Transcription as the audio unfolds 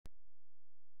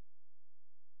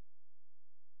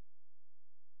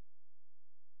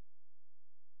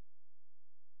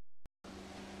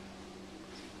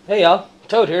Hey y'all,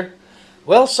 Toad here.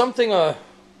 Well, something a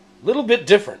little bit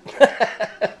different.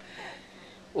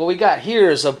 What we got here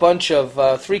is a bunch of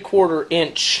 3/4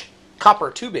 inch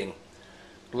copper tubing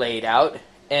laid out,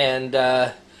 and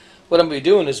what I'm going to be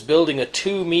doing is building a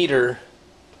 2-meter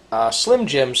Slim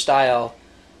Jim style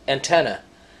antenna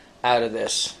out of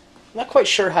this. I'm not quite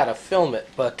sure how to film it,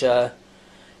 but just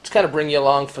kind of bring you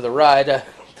along for the ride.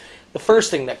 The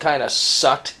first thing that kind of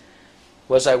sucked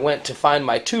was I went to find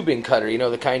my tubing cutter, you know,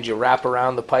 the kind you wrap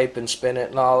around the pipe and spin it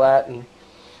and all that, and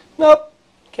nope,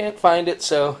 can't find it.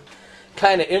 So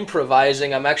kind of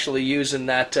improvising. I'm actually using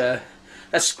that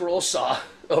scroll saw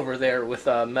over there with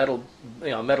a metal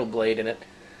blade in it.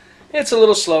 It's a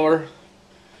little slower,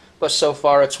 but so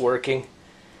far it's working.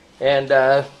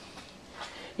 And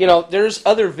you know, there's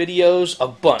other videos, a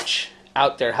bunch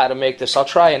out there how to make this. I'll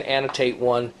try and annotate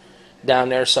one down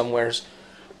there somewheres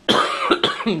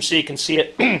so you can see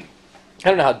it. I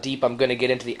don't know how deep I'm going to get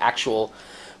into the actual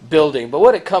building, but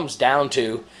what it comes down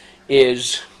to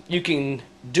is you can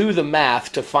do the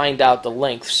math to find out the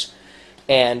lengths,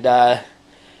 and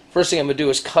first thing I'm going to do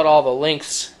is cut all the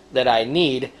lengths that I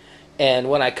need, and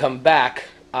when I come back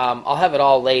I'll have it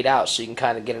all laid out so you can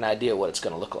kind of get an idea what it's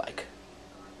going to look like.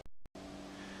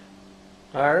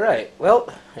 Alright,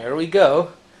 well, there we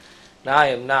go. Now, I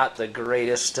am not the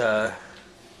greatest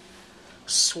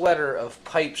sweater of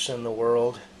pipes in the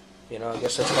world. You know, I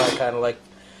guess that's why I kind of like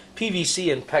PVC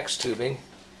and PEX tubing.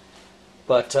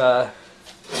 But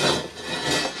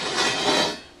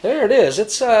there it is.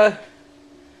 It's it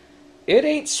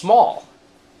ain't small.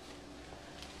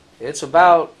 It's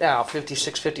about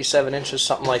 56, 57 inches,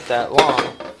 something like that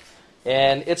long,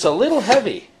 and it's a little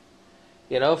heavy,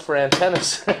 you know, for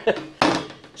antennas.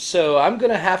 So I'm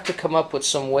gonna have to come up with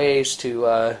some ways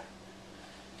to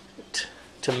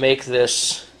make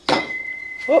this.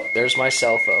 Oh, there's my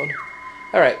cell phone.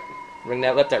 All right,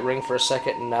 let that ring for a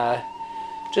second, and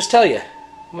just tell you,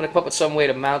 I'm gonna come up with some way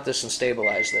to mount this and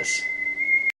stabilize this.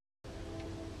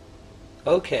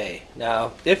 Okay,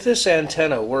 now if this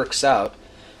antenna works out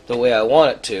the way I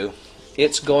want it to,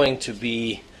 it's going to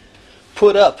be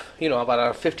put up, you know, about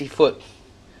a 50-foot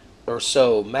or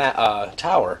so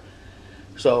tower.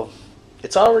 So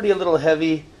it's already a little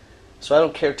heavy, so I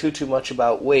don't care too much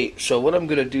about weight. So what I'm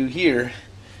going to do here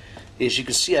is, you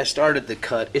can see I started the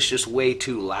cut. It's just way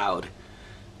too loud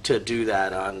to do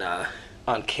that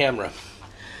on camera.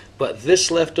 But this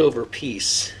leftover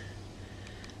piece,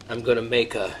 I'm going to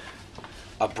make a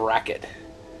bracket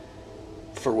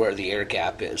for where the air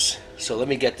gap is. So let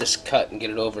me get this cut and get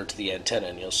it over to the antenna,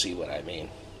 and you'll see what I mean.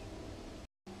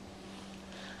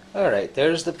 Alright,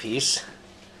 there's the piece.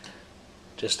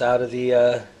 Just out of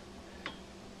the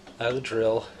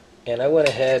drill, and I went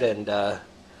ahead and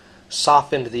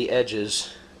softened the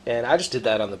edges, and I just did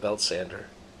that on the belt sander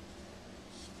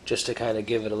just to kind of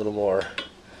give it a little more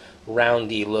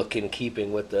roundy look, in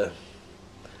keeping with the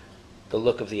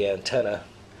look of the antenna.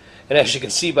 And as you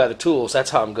can see by the tools, that's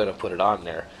how I'm going to put it on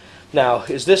there. Now,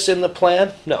 is this in the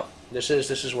plan? No, this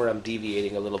is where I'm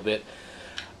deviating a little bit.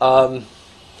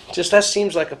 Just that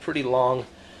seems like a pretty long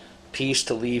piece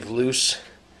to leave loose,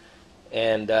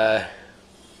 and I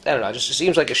don't know, just it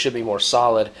seems like it should be more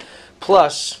solid.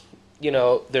 Plus, you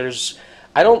know,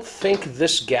 I don't think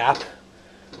this gap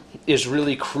is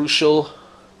really crucial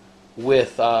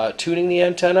with tuning the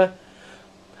antenna.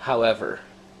 However,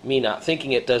 me not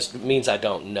thinking it means I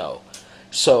don't know.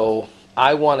 So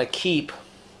I want to keep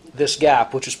this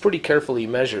gap, which is pretty carefully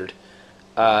measured.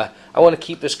 I want to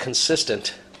keep this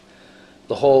consistent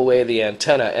the whole way of the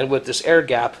antenna, and with this air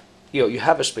gap, you know, you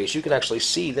have a space. You can actually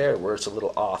see there where it's a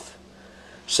little off.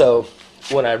 So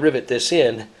when I rivet this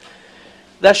in,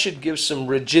 that should give some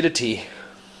rigidity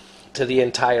to the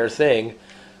entire thing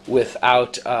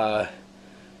without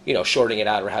you know, shorting it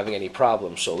out or having any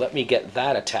problems. So let me get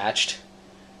that attached,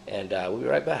 and we'll be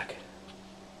right back.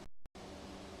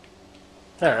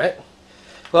 Alright,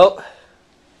 well,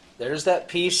 there's that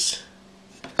piece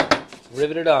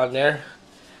riveted on there,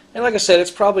 and like I said,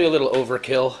 it's probably a little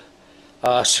overkill.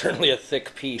 Certainly a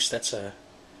thick piece. That's a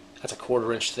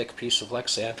 1/4 inch thick piece of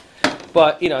Lexan.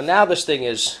 But you know, now this thing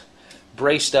is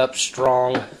braced up,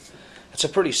 strong. It's a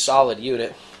pretty solid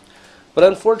unit. But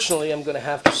unfortunately, I'm going to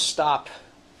have to stop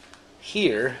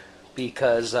here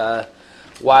because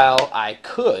while I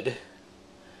could,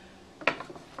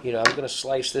 you know, I'm going to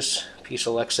slice this piece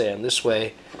of Lexan this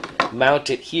way, mount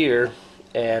it here,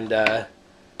 and I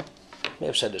may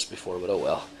have said this before, but oh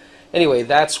well. Anyway,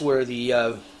 that's where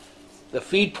the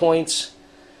feed points,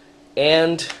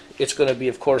 and it's going to be,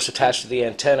 of course, attached to the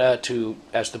antenna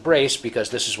as the brace, because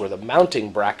this is where the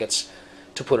mounting brackets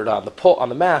to put it on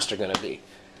the mast are going to be.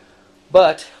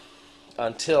 But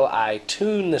until I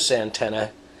tune this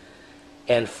antenna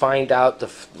and find out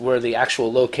where the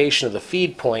actual location of the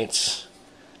feed points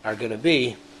are going to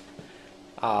be.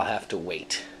 I'll have to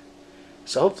wait.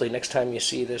 So hopefully next time you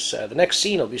see this, the next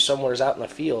scene will be somewhere out in the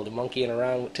field monkeying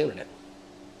around with tuning it.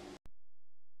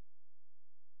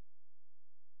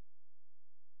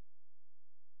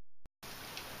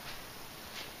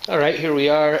 Alright, here we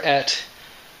are at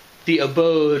the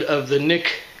abode of the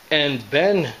Nick and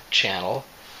Ben channel,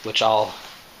 which I'll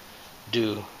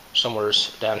do somewhere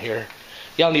down here.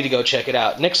 Y'all need to go check it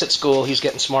out. Nick's at school, he's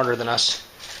getting smarter than us,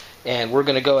 and we're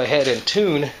going to go ahead and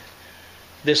tune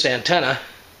this antenna,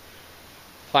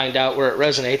 find out where it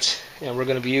resonates, and we're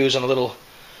going to be using a little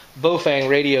Bofang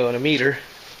radio and a meter.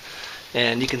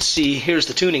 And you can see here's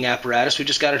the tuning apparatus. We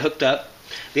just got it hooked up.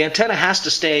 The antenna has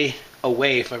to stay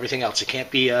away from everything else. It can't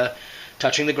be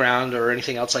touching the ground or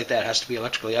anything else like that. It has to be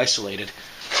electrically isolated.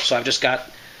 So I've just got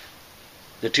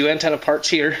the two antenna parts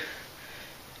here,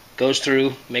 goes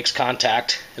through, makes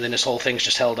contact, and then this whole thing's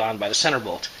just held on by the center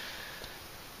bolt.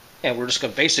 And we're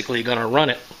just basically going to run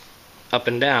it up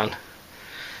and down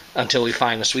until we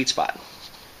find the sweet spot.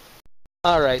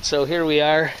 Alright, so here we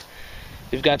are.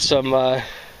 We've got some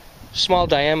small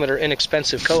diameter,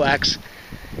 inexpensive coax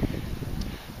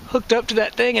hooked up to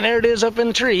that thing, and there it is up in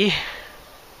the tree.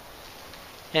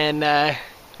 And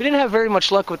we didn't have very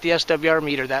much luck with the SWR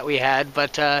meter that we had,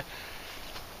 but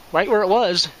right where it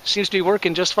was seems to be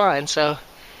working just fine. So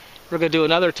we're going to do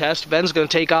another test. Ben's going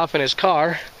to take off in his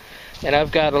car, and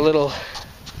I've got a little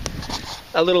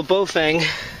Bofang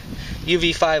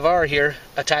UV5R here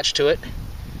attached to it,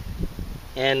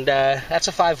 and that's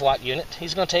a 5-watt unit.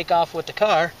 He's going to take off with the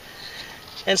car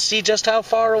and see just how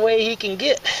far away he can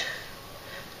get.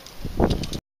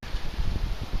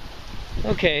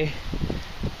 Okay,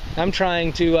 I'm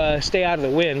trying to stay out of the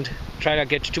wind, try not to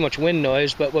get too much wind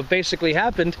noise, but what basically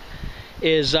happened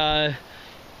is the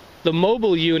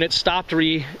mobile unit stopped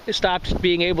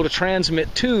being able to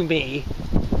transmit to me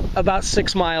about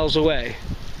 6 miles away.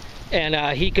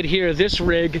 And he could hear this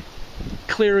rig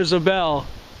clear as a bell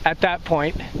at that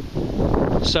point.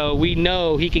 So we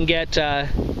know he can get,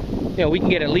 we can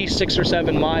get at least 6 or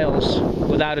 7 miles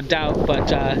without a doubt,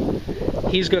 but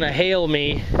he's going to hail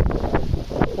me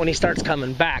when he starts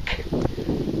coming back,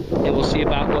 and we'll see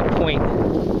about what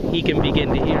point he can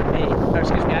begin to hear me, or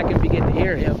excuse me, I can begin to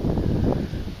hear him.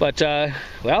 But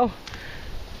well,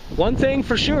 one thing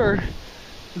for sure,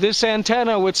 this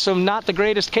antenna with some not the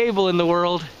greatest cable in the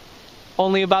world,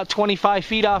 only about 25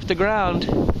 feet off the ground,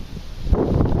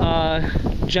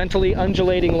 gently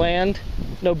undulating land,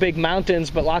 no big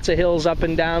mountains, but lots of hills up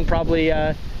and down, probably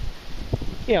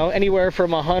anywhere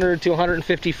from 100 to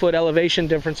 150 foot elevation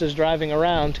differences driving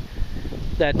around,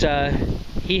 that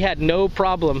he had no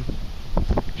problem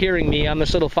hearing me on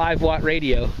this little 5-watt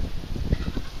radio.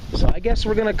 So I guess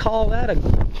we're gonna call that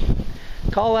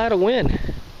a win.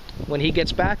 When he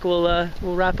gets back, we'll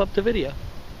wrap up the video.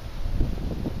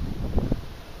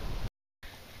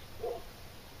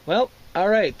 Well, all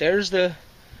right, there's the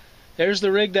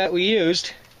rig that we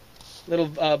used, little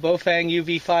Bofang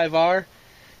UV5R.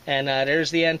 And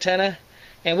there's the antenna.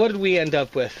 And what did we end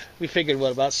up with? We figured,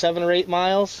 what, about 7 or 8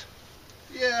 miles?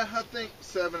 Yeah, I think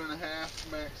 7.5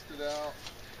 maxed it out.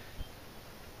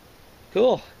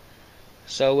 Cool.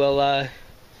 So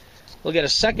we'll get a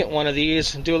second one of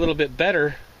these and do a little bit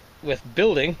better with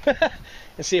building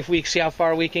and see how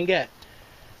far we can get.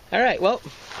 All right, well,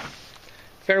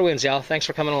 fair winds, y'all. Thanks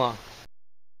for coming along.